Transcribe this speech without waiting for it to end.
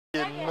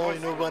Oyo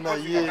ino bana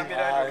ye.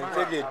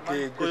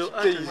 Ntegedde Oyo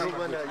ati ino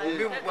bana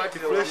ye.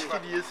 Fresh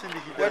kid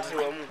yesindikira. Wati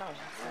wamu.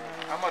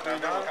 Amata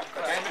ina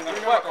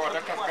kataini kwa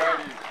wataka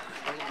gari.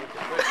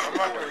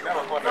 Amata ina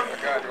kwa wataka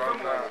gari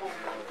wana.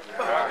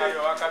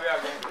 Wakayo wakabya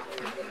agenze.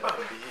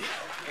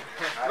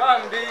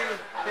 Bambi.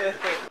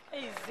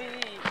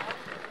 Easy.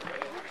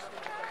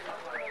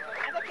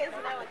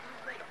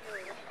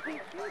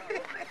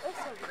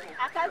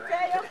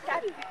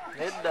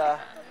 Nedda.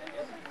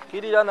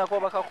 Kirira nako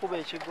bakakuba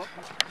ekigo.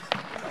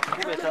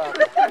 Kube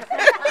taata.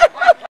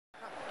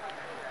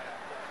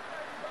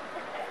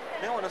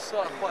 They want to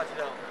saw quite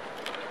down.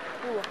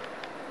 Who?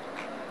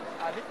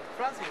 Abi?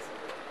 Francis.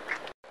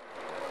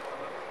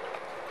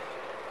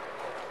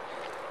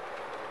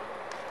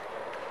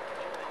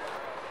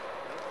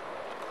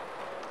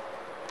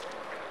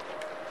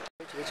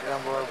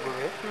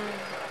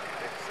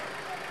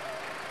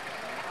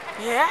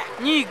 Yeah,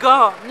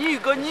 nyiga.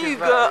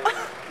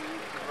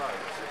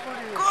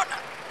 Good.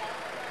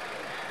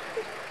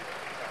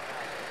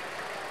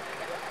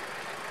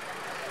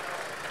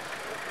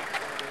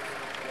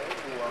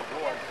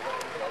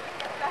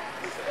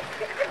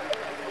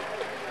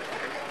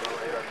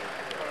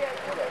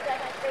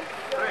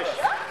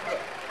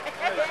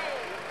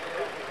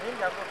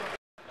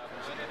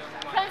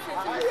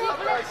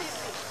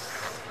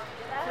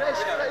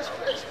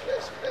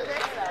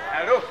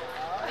 Hello.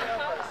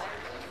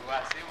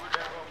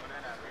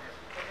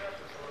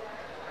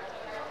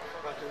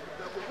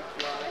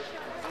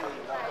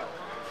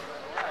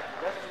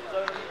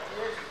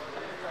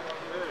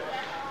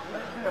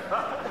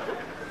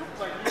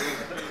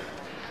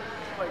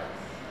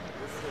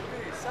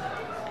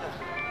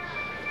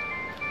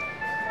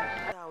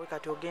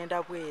 Kati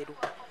ogenda bweru.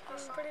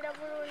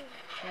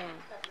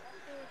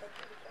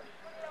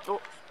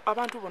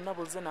 Abantu bonna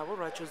bozze nabo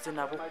lwaki ozze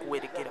nabo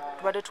okuwerekera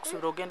tubadde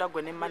tukusuubira ogenda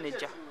gwe ne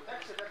manager.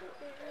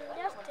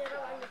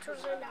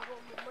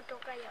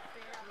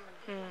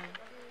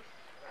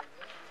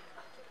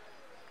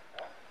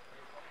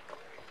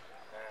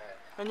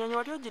 Ennyonyi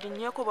wali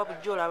ogirinnyeko oba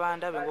bujja olaba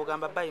ndabe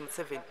ng'ogamba bayi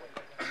Museveni?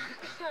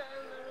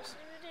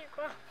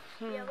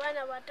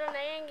 Abaana bato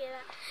naye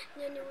ngera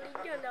nyoni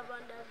bulijjo ndaba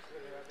ndabe.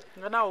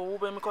 Nga naawe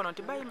owuuba emikono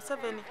nti bayi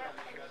Museveni.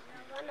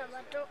 Abaana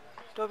bato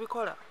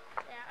Tobikola?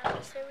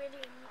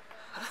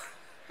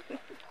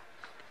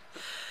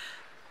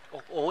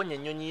 Owonya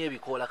ennyonyi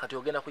y'ebikoola kati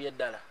ogenda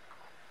kuyeddala.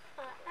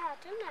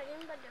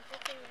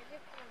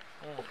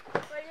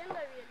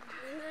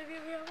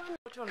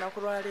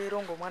 Olunaku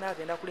lwaleero ng'omwana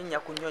agenda kulinnya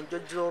ku nnyonyi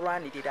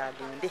gy'olwanirira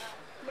agende.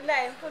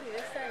 Munaye mpulira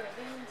essaawa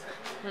bingi.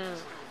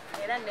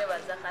 Era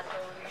neebaza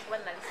Katonda kuba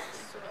nali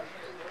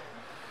sikisuubira.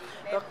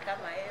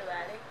 Mukama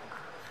yeebale.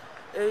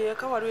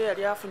 Eka waliwo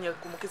yali afunye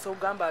ku mukisa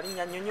ogamba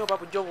alinnya nnyonyi oba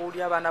bujja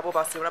obuwulira abaana bo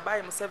basibula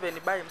bayi Museveni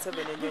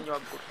ennyonyi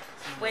waggulu.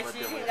 Bwe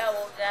kiri nga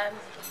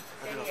w'ogambye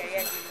teri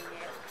yali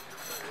agirinnyeko.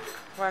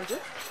 Wanje?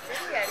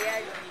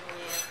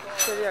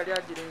 Teri yali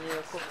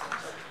agirinnyeko.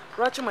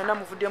 Lwaki mwena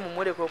muvudde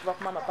mumwereka okuva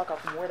ku mama paka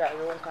kumuwera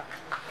yonka?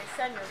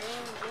 Essanyu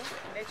lingi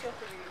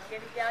n'ekyokubiri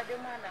ngeri gy'abadde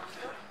omwana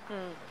muto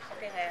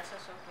ate nga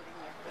yasoose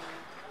okulinnya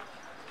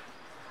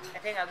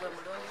ate nga gwe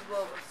mulungi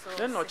gw'obusoose.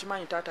 Naye nno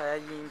okimanyi taata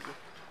yayimbye.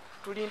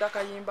 Tulinda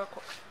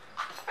kayimbako.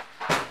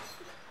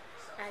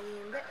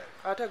 Ayimbe.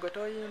 Ate gwe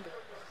toyimbe.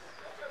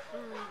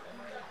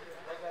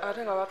 Ate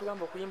nga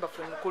batugamba okuyimba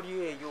ffe kuli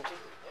eyo.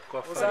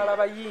 Ozaala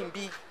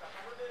bayimbi.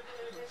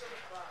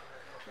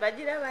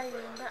 Bagira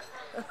bayimba.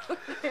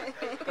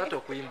 Taata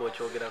okuyimba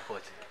okyogerako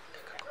ki?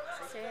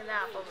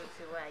 Sirinaako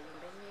buzibu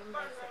ayimba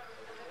ennyimba ze.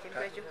 Kintu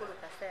ekikulu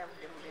kasa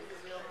yavudde mu bintu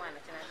by'omwana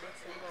kinadde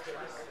nsinga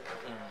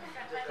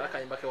okwagala.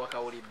 Kakayimba ke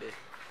wakawulidde?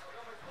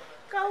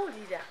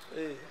 Kawulira.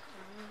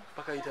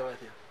 Pakayita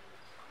batya?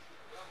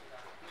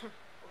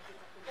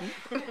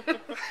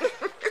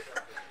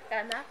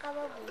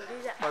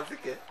 Anaakababuulira.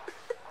 Mazike?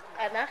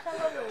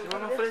 Anaakababuulira.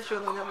 Kiwana fresh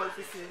ononya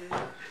mazike.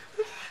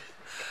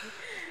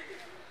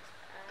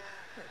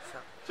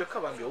 Kyokka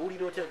bambi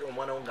owulira otya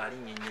omwana wo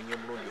ng'alinnya ennyonyi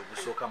omulundi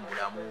ogusooka mu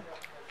bulamu bwo?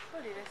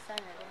 Mpulira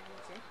essanyu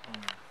lingi.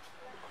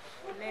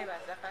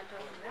 Neebaza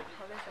Katonda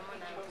olw'ekyo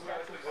omwana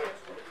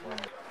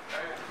wange.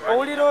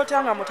 Owulira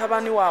otya nga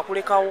mutabani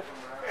waakulekawo?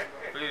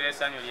 Mpulira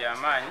essanyu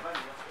ly'amaanyi.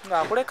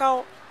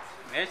 Ng'akulekawo?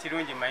 Naye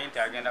kirungi manyi nti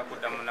agenda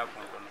kudda mu nnaku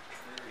ntono.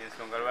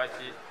 Ensonga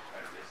lwaki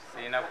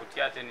sirina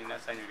kutya ate nina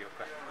ssanyu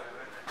lyokka.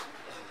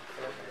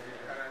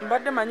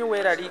 Mbadde manyi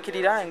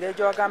weeraliikirira engeri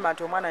gye wagamba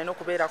nti omwana alina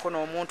okubeerako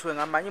n'omuntu we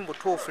nga mmanyi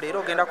mutuufu leero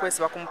ogenda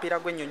kwesiba ku mupiira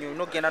gw'ennyonyi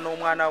olina okugenda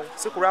n'omwana wo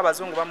si kulwa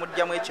abazungu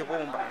bamuggyamu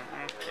ekibumba.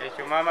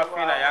 Ekyo maama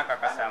Fiina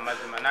yankakasa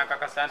amazima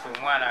n'ankakasa nti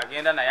omwana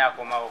agenda naye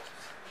akomawo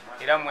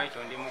era mu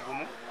ekyo ndi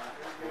mugumu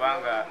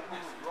kubanga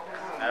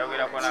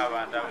nayogerako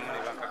n'abantu abamu ne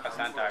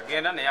bankakasa nti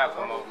agenda naye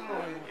akomawo.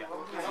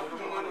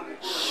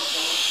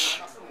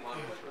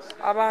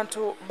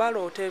 Abantu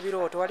baloota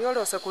ebirooto wali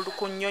oloose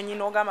ku nnyonyi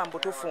n'ogamba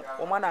mbutuufu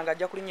omwana nga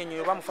ajja kulinnya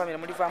ennyonyi oba mu famire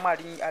mulivaamu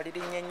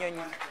alirinnya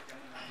ennyonyi?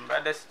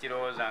 Mbadde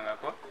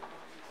sikirowoozangako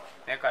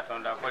naye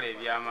Katonda akola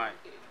eby'amaanyi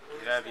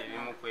era bye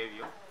bimu ku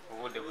ebyo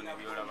obudde buno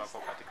byolabako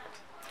kati.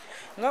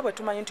 Nga bwe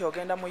tumanyi nti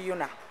ogenda mu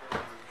yuna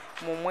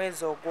mu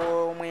mwezi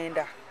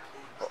ogw'omwenda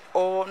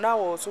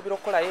naawe osuubira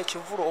okukolayo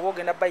ekivulu oba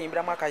ogenda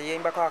bayimbiramu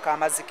akayimba ko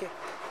akamazike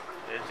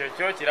ekyo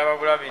kyo kiraba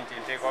bulabi nti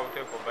nteekwa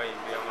buteeko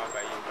bayimbiramu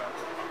akayimba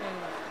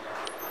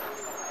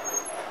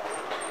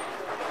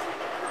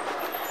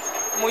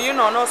mu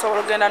yuno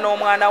onoosobola ogenda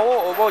n'omwana wo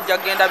oba ojja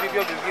kgenda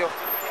bibyo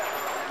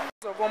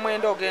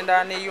ogw'omwenda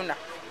ogenda ne yuna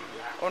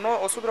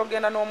osuubira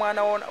okgenda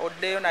n'omwana wo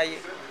oddeyo naye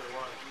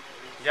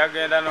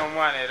njagenda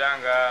n'omwana era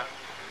nga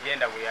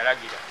genda bwe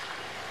yalagira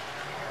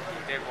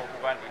nteeka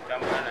okuba nti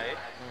ntambula naye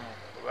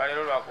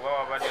olwaleero lwakuba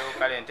wabaddewo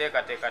kale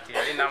enteekateeka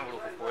tiyali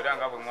nambulukufu era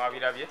nga bwe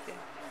mwabirabye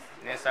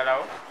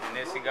nensalawo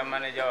nesiga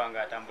maneja wange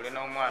atambule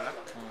n'omwana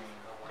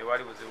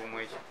tewali buzibu mu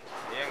ekyo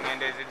naye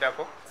ngenda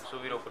eziddako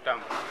nsuubira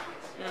okutambula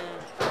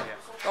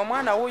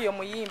omwana wuuyo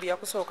muyimbi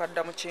yakusooka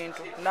dda mu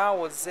kintu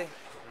naawe ozze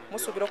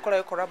musuubira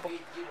okukolayo kolabo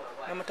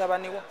ne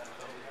mutabani wo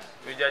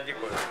tujja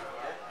gikola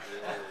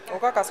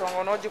okakasa nga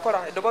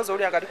onoogikola eddoboozi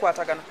oli nga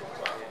likwatagana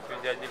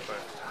tujja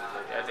gikola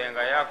yadde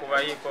nga yakuba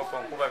hip-hop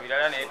nkuba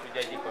birala naye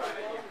tujja gikola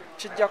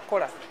kijja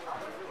kukola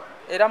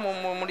era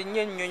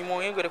mulinnya ennyonyi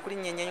mwongere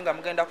kulinnya ennyonyi nga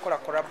mugenda kukola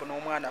kolabo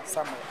n'omwana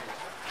Samuel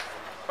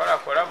kola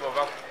kolabo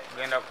oba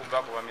kugenda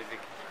kuba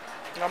miziki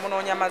nga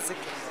munoonya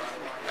mazike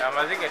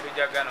amazike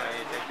tujja gano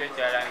ekyo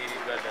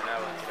kyalangiriddwa dda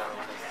n'abakirawo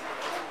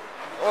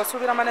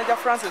osuubira manager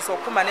Francis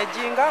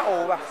okumanejinga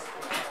oba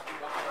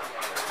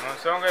mu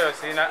nsonga eyo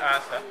sirina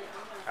ansa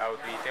awo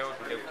tuyitewo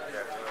tudde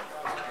kukirala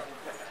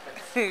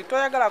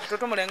toyagala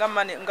kututumule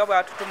nga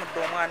bwatutumudde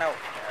omwana wo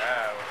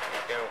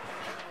tuyitewo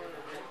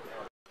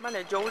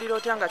manager owulira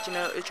otya nga kino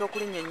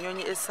ekyokulinnya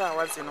ennyonyi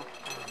essaawa zino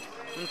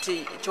nti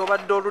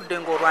kyobadde oludde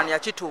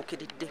ng'olwanira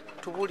kituukiridde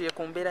tubuulire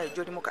ku mbeera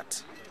egyolimu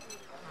kati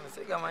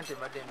sigamba nti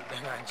mbadde ndudde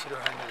nga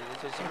nkirwanirira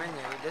ekyo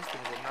kimenye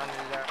destinze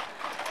nanirira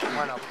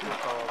omwana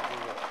kutuuka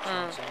waggulu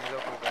kiyinza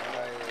okugamba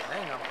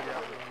naye nga mpulira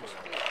bulungi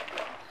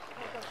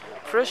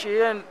fresh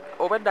ye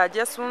obadde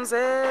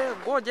agyesunze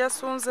gwe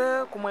ogyesunze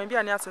ku mwembi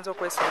ani asinze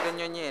okwesunga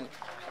ennyonyi eno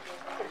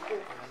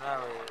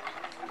naawe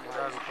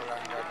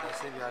babikolanga dda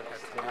si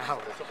byakati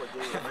naawe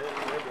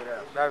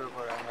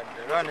babikolanga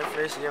dda lwa ne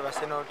fresh ye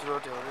base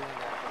n'otulote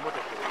olunga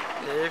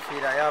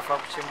teyeefiira yaafa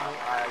ku kimu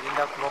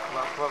alinda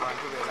kuba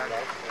bantu benaga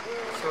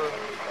so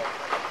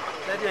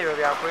teri ebyo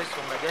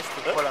byakwesunga just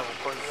kukola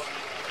bukozi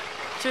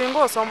kinga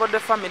osombodde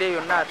famire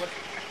yonna ate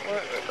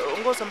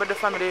ng'osombodde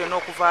famire yonna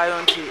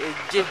okuvaayo nti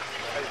ejje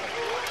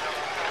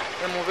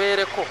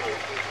emubeereko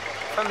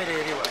famire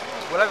eriwa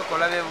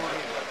olabikola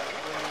bebubi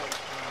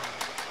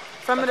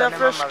famire ya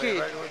fresh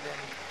kid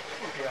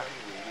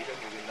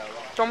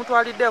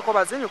tomutwaliddeeko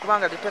bazinyi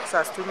kubanga the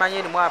Texas tumanyi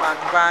erimu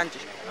abantu bangi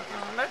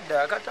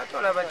nadda kati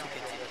olaba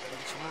tiketi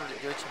kimu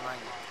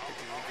gyokimanyi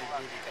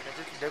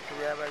kati tudde ku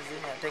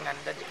byabazinyi ate nga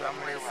nedda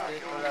twamulese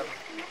olaba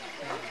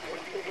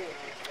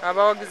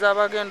abawagizi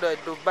abagenda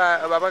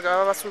Dubai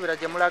babasuubira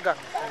gye mulaga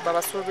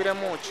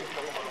babasuubiremu ki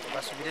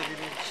basubire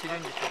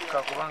kirungi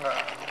kyokka kubanga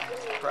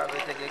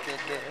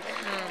twabeetegekedde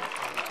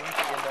kimu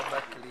kigenda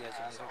bakiriya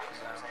kiyinza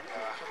okugamba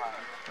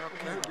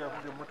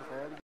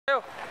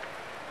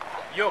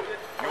yo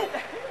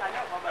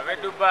abe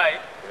Dubai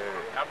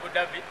Abu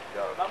Dhabi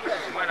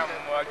omwana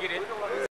mumuwagire